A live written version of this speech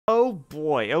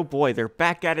oh boy, they're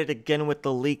back at it again with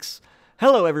the leaks.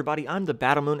 Hello everybody, I'm the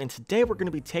Battlemoon, and today we're going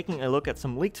to be taking a look at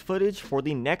some leaked footage for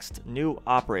the next new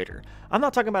operator. I'm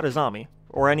not talking about a zombie,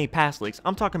 or any past leaks,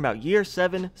 I'm talking about Year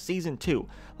 7 Season 2.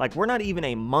 Like, we're not even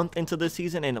a month into this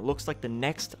season, and it looks like the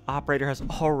next operator has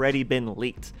already been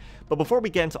leaked. But before we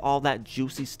get into all that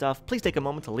juicy stuff, please take a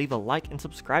moment to leave a like and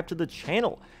subscribe to the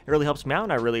channel. It really helps me out,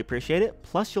 and I really appreciate it.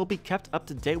 Plus, you'll be kept up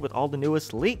to date with all the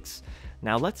newest leaks.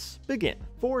 Now let's begin.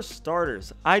 For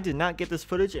starters, I did not get this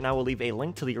footage, and I will leave a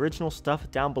link to the original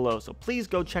stuff down below, so please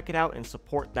go check it out and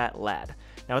support that lad.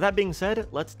 Now with that being said,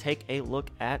 let's take a look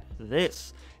at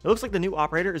this. It looks like the new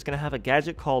operator is going to have a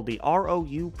gadget called the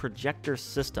ROU Projector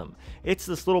system. It's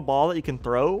this little ball that you can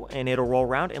throw, and it'll roll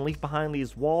around and leave behind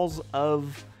these walls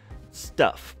of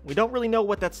stuff. We don't really know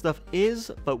what that stuff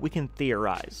is, but we can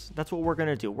theorize. That's what we're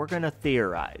gonna do. We're gonna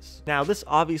theorize. Now, this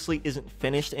obviously isn't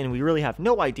finished, and we really have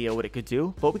no idea what it could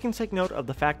do, but we can take note of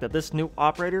the fact that this new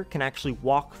operator can actually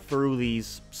walk through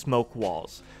these smoke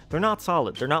walls. They're not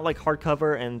solid. They're not like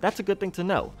hardcover, and that's a good thing to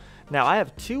know. Now, I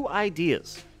have two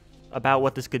ideas about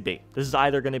what this could be. This is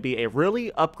either going to be a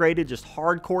really upgraded, just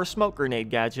hardcore smoke grenade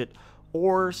gadget,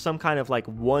 or some kind of like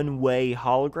one-way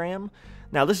hologram.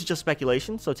 Now, this is just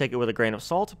speculation, so take it with a grain of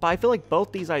salt, but I feel like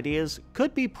both these ideas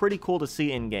could be pretty cool to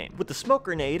see in-game. With the smoke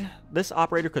grenade, this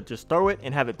operator could just throw it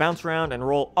and have it bounce around and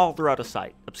roll all throughout a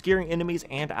site, obscuring enemies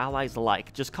and allies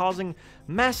alike, just causing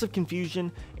massive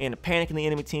confusion and panic in the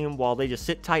enemy team while they just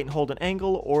sit tight and hold an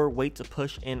angle or wait to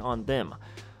push in on them.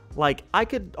 Like, I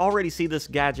could already see this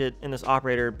gadget and this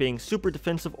operator being super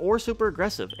defensive or super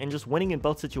aggressive and just winning in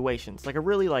both situations, like a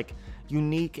really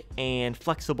unique and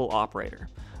flexible operator.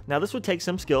 Now, this would take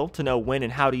some skill to know when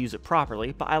and how to use it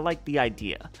properly, but I like the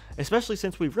idea, especially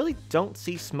since we really don't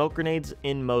see smoke grenades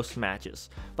in most matches.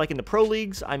 Like in the pro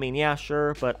leagues, I mean, yeah,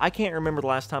 sure, but I can't remember the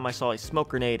last time I saw a smoke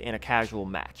grenade in a casual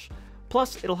match.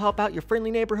 Plus, it'll help out your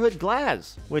friendly neighborhood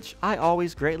Glaz, which I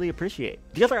always greatly appreciate.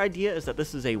 The other idea is that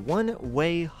this is a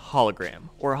one-way hologram,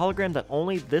 or a hologram that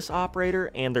only this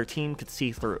operator and their team could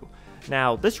see through.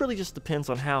 Now, this really just depends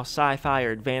on how sci-fi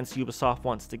or advanced Ubisoft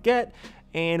wants to get,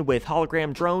 and with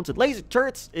hologram drones and laser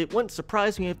turrets, it wouldn't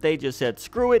surprise me if they just said,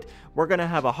 screw it, we're gonna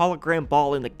have a hologram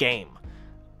ball in the game.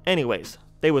 Anyways,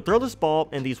 they would throw this ball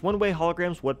and these one-way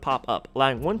holograms would pop up,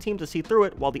 allowing one team to see through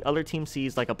it while the other team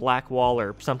sees like a black wall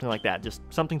or something like that, just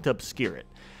something to obscure it.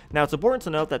 Now, it's important to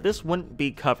note that this wouldn't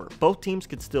be cover. Both teams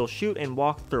could still shoot and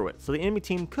walk through it, so the enemy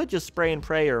team could just spray and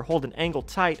pray or hold an angle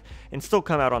tight and still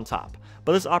come out on top.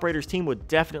 But this operator's team would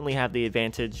definitely have the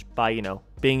advantage by,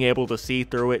 being able to see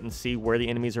through it and see where the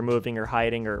enemies are moving or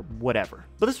hiding or whatever.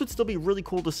 But this would still be really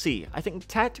cool to see. I think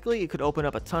tactically it could open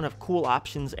up a ton of cool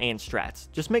options and strats.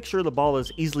 Just make sure the ball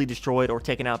is easily destroyed or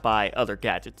taken out by other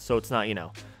gadgets, so it's not,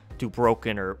 too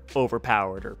broken or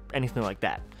overpowered or anything like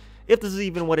that. If this is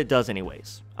even what it does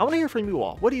anyways. I want to hear from you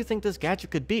all. What do you think this gadget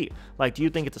could be? Like, do you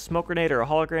think it's a smoke grenade or a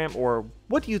hologram, or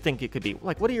what do you think it could be?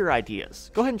 Like, what are your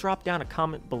ideas? Go ahead and drop down a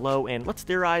comment below and let's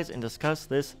theorize and discuss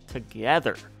this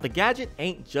together. The gadget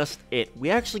ain't just it. We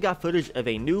actually got footage of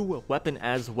a new weapon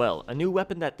as well. A new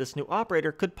weapon that this new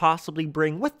operator could possibly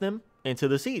bring with them into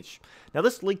the siege. Now,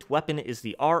 this leaked weapon is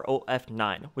the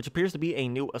ROF9, which appears to be a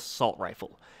new assault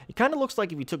rifle. It kind of looks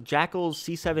like if you took Jackal's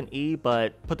C7E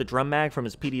but put the drum mag from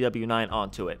his PDW9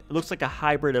 onto it. It looks like a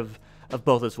hybrid of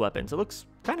both his weapons. It looks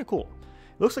kind of cool.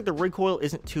 It looks like the recoil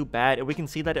isn't too bad, and we can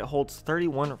see that it holds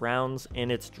 31 rounds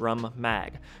in its drum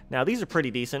mag. Now, these are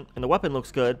pretty decent, and the weapon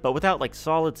looks good, but without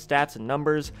solid stats and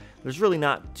numbers, there's really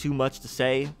not too much to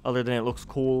say other than it looks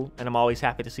cool, and I'm always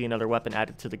happy to see another weapon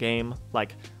added to the game.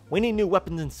 Like, we need new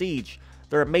weapons in Siege.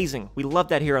 They're amazing. We love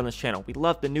that here on this channel. We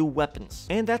love the new weapons.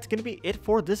 And that's going to be it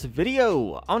for this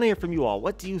video. I want to hear from you all.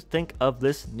 What do you think of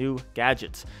this new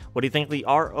gadget? What do you think of the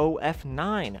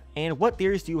ROF9? And what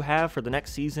theories do you have for the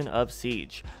next season of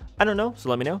Siege? I don't know, so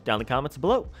let me know down in the comments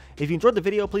below. If you enjoyed the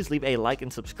video, please leave a like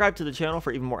and subscribe to the channel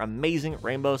for even more amazing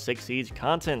Rainbow Six Siege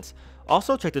content.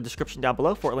 Also, check the description down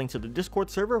below for a link to the Discord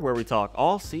server where we talk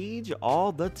all Siege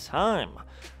all the time.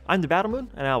 I'm the Battlemoon,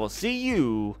 and I will see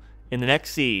you in the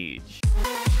next Siege.